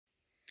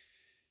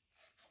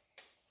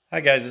Hi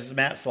guys, this is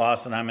Matt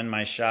Slauson. I'm in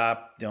my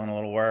shop doing a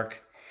little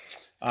work.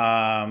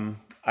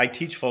 I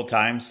teach full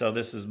time, so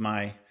this is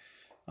my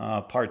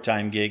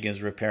part-time gig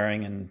is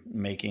repairing and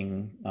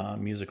making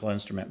musical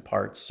instrument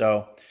parts.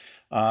 So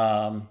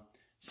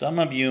some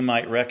of you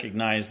might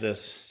recognize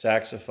this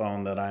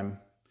saxophone that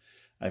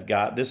I've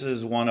got. This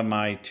is one of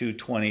my two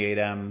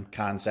 28M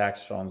Conn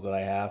saxophones that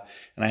I have,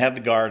 and I have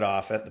the guard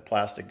off it, the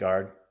plastic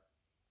guard,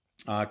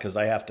 because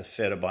I have to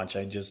fit a bunch.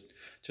 I just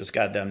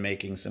got done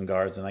making some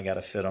guards, and I got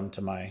to fit them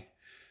to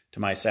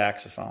my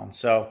saxophone.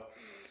 So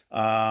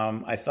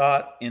I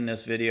thought in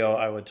this video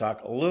I would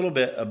talk a little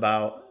bit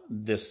about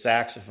this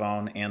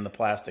saxophone and the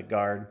plastic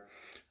guard,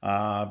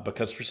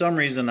 because for some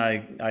reason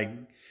I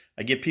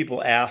get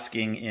people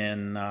asking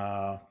in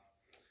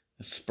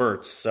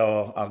spurts.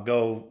 So I'll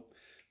go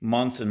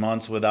months and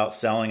months without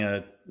selling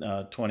a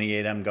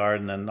 28M guard,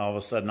 and then all of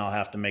a sudden I'll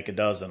have to make a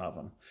dozen of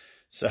them.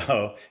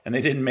 So, and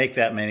they didn't make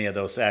that many of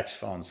those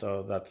saxophones,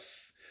 so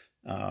that's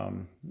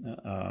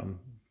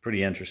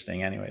pretty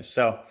interesting anyways.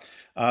 So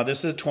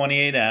this is a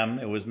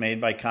 28M. It was made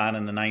by Conn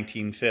in the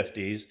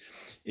 1950s.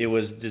 It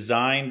was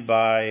designed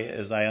by,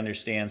 as I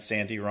understand,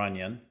 Sandy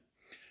Runyon.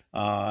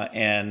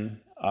 And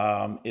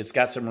it's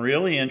got some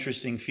really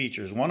interesting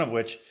features, one of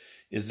which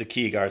is the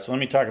key guard. So let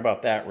me talk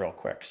about that real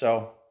quick.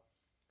 So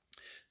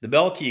the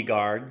bell key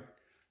guard,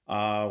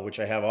 which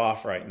I have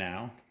off right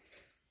now,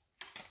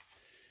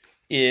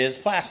 is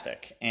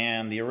plastic.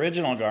 And the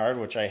original guard,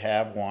 which I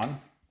have one,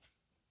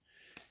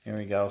 here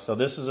we go. So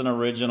this is an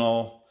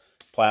original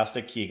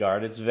plastic key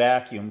guard. It's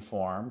vacuum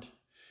formed,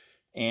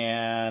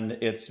 and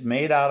it's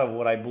made out of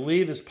what I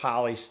believe is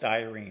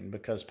polystyrene,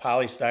 because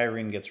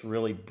polystyrene gets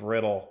really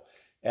brittle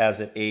as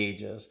it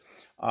ages.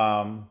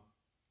 And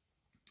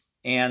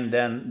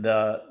then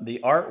the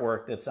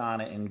artwork that's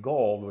on it in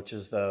gold, which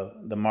is the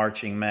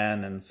marching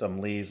men and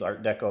some leaves,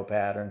 Art Deco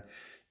pattern,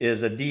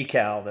 is a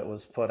decal that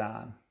was put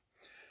on.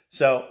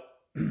 So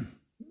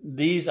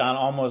these, on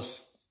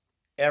almost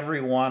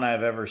every one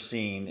I've ever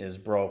seen, is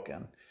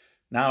broken.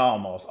 Not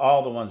almost.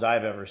 All the ones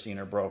I've ever seen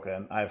are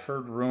broken. I've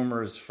heard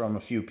rumors from a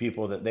few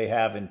people that they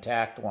have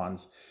intact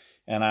ones,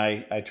 and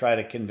I try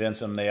to convince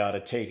them they ought to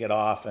take it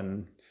off,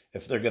 and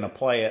if they're going to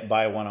play it,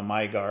 buy one of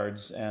my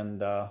guards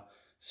and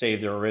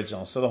save their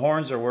original. So the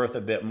horns are worth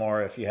a bit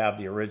more if you have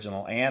the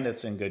original, and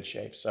it's in good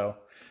shape. So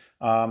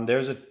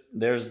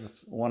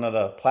there's one of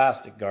the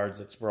plastic guards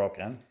that's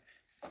broken,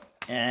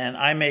 and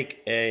I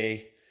make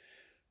a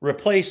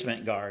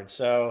replacement guard.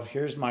 So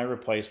here's my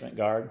replacement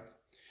guard.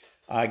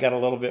 I got a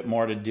little bit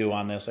more to do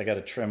on this. I got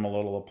to trim a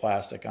little of the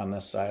plastic on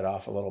this side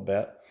off a little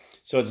bit.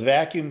 So it's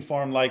vacuum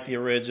formed like the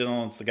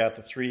original. It's got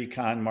the 3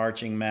 Conn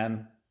marching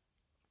men,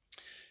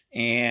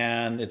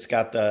 and it's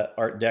got the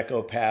Art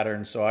Deco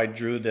pattern. So I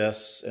drew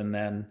this, and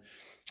then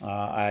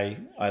I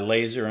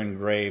laser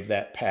engraved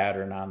that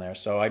pattern on there.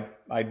 So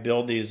I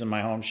build these in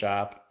my home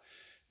shop.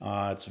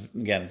 It's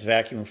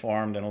vacuum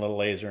formed and a little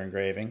laser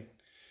engraving.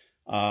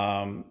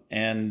 So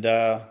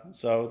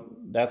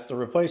that's the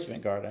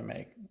replacement guard I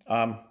make.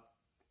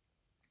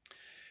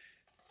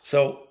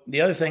 So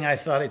the other thing I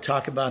thought I'd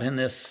talk about in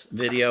this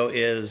video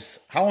is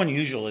how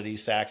unusual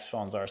these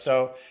saxophones are.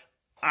 So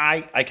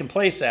I can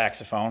play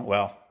saxophone.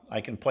 Well,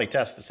 I can play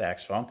test the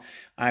saxophone.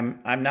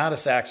 I'm not a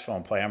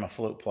saxophone player. I'm a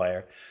flute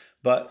player.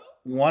 But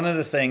one of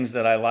the things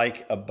that I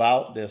like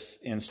about this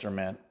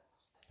instrument,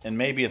 and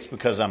maybe it's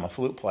because I'm a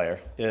flute player,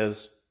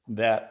 is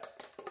that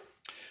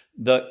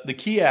the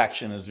key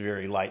action is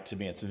very light to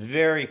me. It's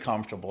very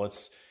comfortable.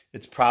 It's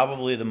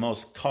probably the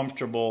most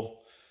comfortable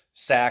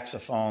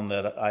saxophone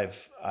that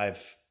I've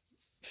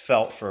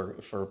felt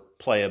for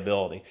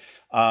playability.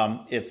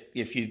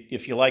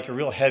 If you like a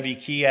real heavy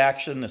key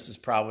action, this is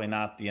probably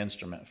not the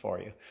instrument for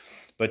you.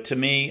 But to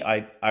me,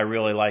 I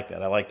really like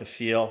that. I like the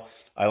feel.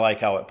 I like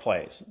how it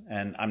plays.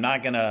 And I'm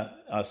not going to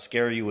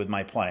scare you with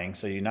my playing,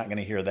 so you're not going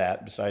to hear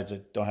that. Besides,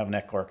 I don't have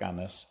neck cork on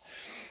this.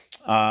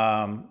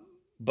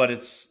 But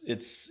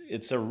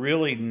it's a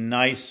really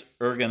nice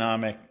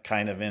ergonomic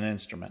kind of an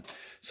instrument.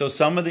 So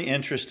some of the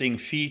interesting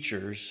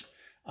features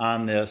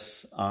on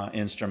this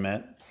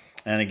instrument,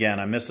 and again,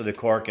 I missed the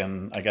cork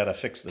and I got to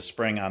fix the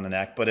spring on the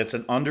neck, but it's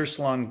an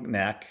underslung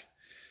neck,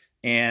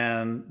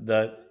 and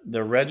the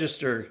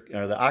register,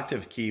 or the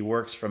octave key,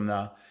 works from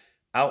the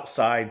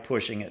outside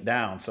pushing it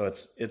down. So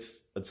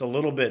it's a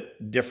little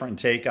bit different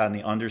take on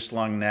the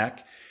underslung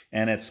neck,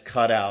 and it's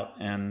cut out,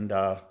 and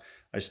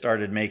I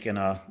started making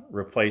a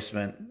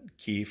replacement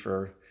key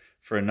for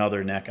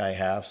another neck I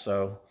have.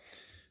 So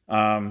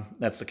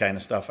that's the kind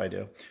of stuff I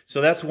do.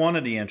 So that's one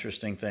of the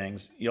interesting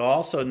things. You'll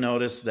also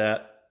notice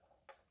that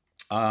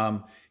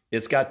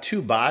it's got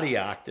 2 body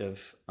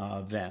octave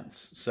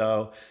vents.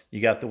 So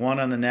you got the one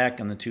on the neck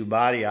and the 2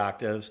 body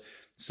octaves.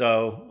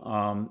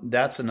 So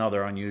that's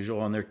another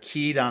unusual, and they're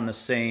keyed on the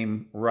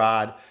same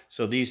rod.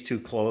 So these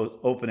two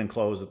open and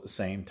close at the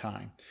same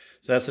time.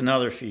 So that's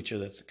another feature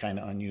that's kind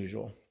of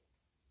unusual.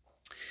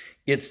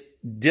 It's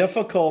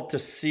difficult to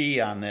see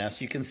on this.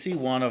 You can see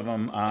one of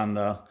them on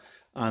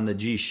the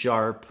G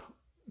sharp,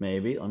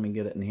 maybe. Let me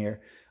get it in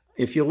here.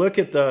 If you look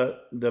at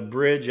the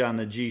bridge on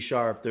the G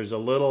sharp, there's a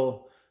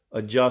little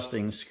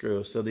adjusting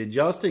screw. So the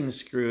adjusting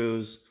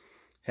screws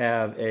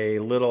have a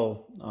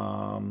little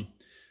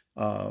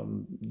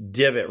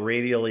divot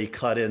radially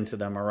cut into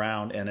them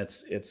around, and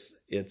it's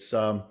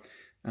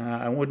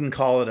I wouldn't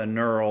call it a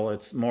knurl.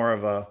 It's more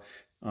of a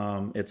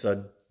it's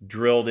a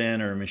drilled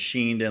in or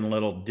machined in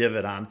little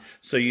divot on.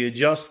 So you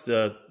adjust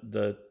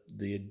the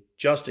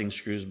adjusting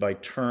screws by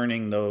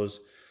turning those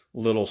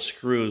little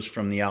screws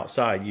from the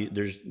outside.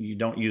 You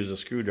don't use a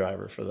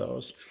screwdriver for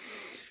those.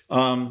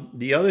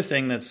 The other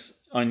thing that's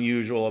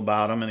unusual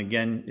about them, and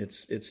again,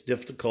 it's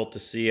difficult to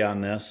see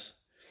on this,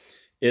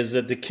 is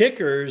that the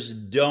kickers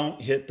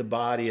don't hit the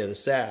body of the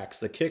sacks.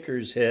 The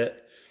kickers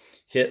hit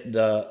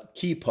the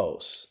key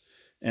posts.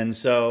 And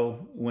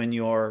so when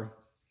you're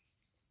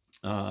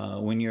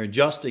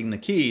adjusting the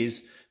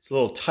keys, it's a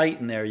little tight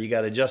in there. You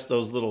got to adjust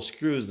those little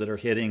screws that are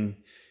hitting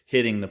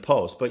the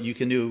post. But you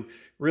can do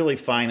really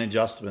fine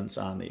adjustments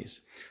on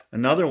these.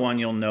 Another one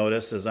you'll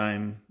notice as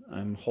I'm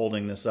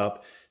holding this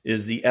up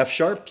is the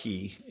F-sharp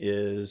key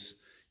is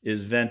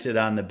vented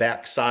on the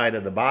back side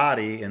of the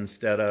body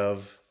instead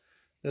of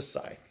this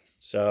side.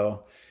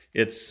 So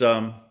it's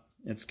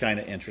kind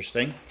of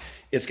interesting.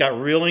 It's got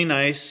really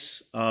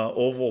nice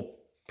oval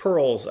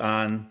pearls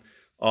on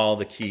all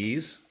the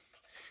keys.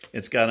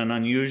 It's got an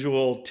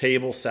unusual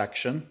table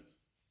section.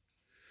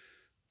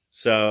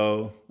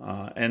 So,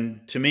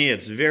 and to me,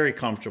 it's very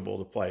comfortable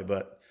to play.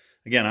 But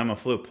again, I'm a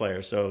flute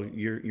player, so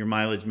your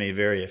mileage may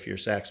vary if you're a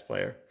sax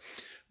player.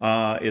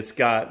 It's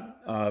got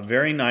a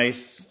very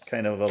nice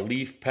kind of a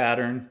leaf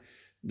pattern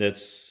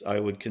that's, I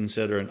would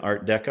consider, an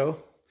Art Deco.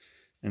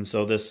 And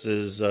so this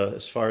is,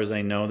 as far as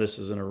I know, this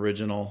is an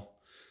original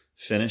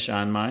finish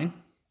on mine.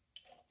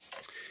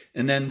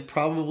 And then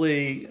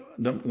probably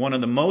one of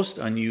the most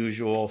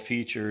unusual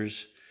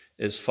features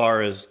as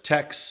far as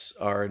techs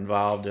are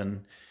involved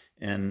in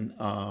and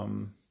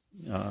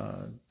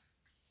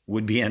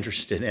would be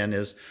interested in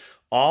is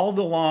all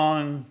the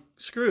long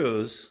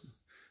screws.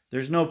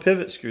 There's no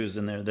pivot screws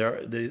in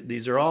there.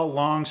 These are all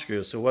long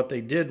screws. So what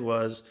they did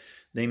was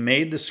they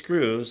made the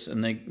screws,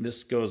 and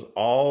this goes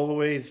all the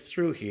way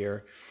through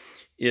here,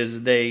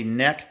 is they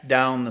necked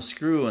down the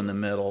screw in the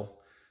middle,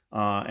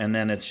 and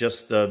then it's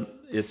just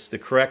it's the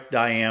correct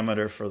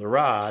diameter for the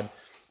rod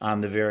on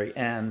the very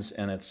ends,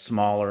 and it's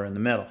smaller in the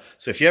middle.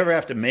 So if you ever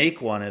have to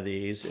make one of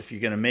these, if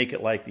you're going to make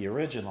it like the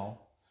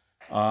original,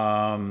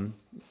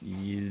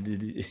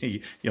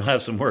 you'll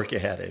have some work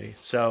ahead of you.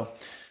 So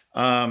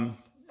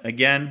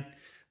again,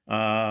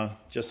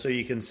 just so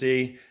you can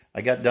see,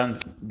 I got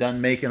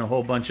done making a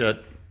whole bunch of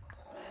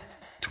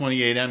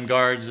 28M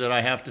guards that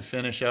I have to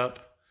finish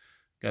up.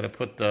 Got to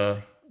put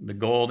the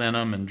gold in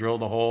them and drill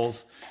the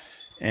holes.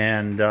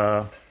 And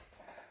there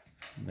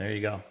you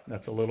go.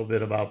 That's a little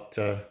bit about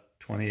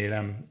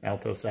 28M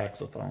alto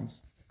saxophones.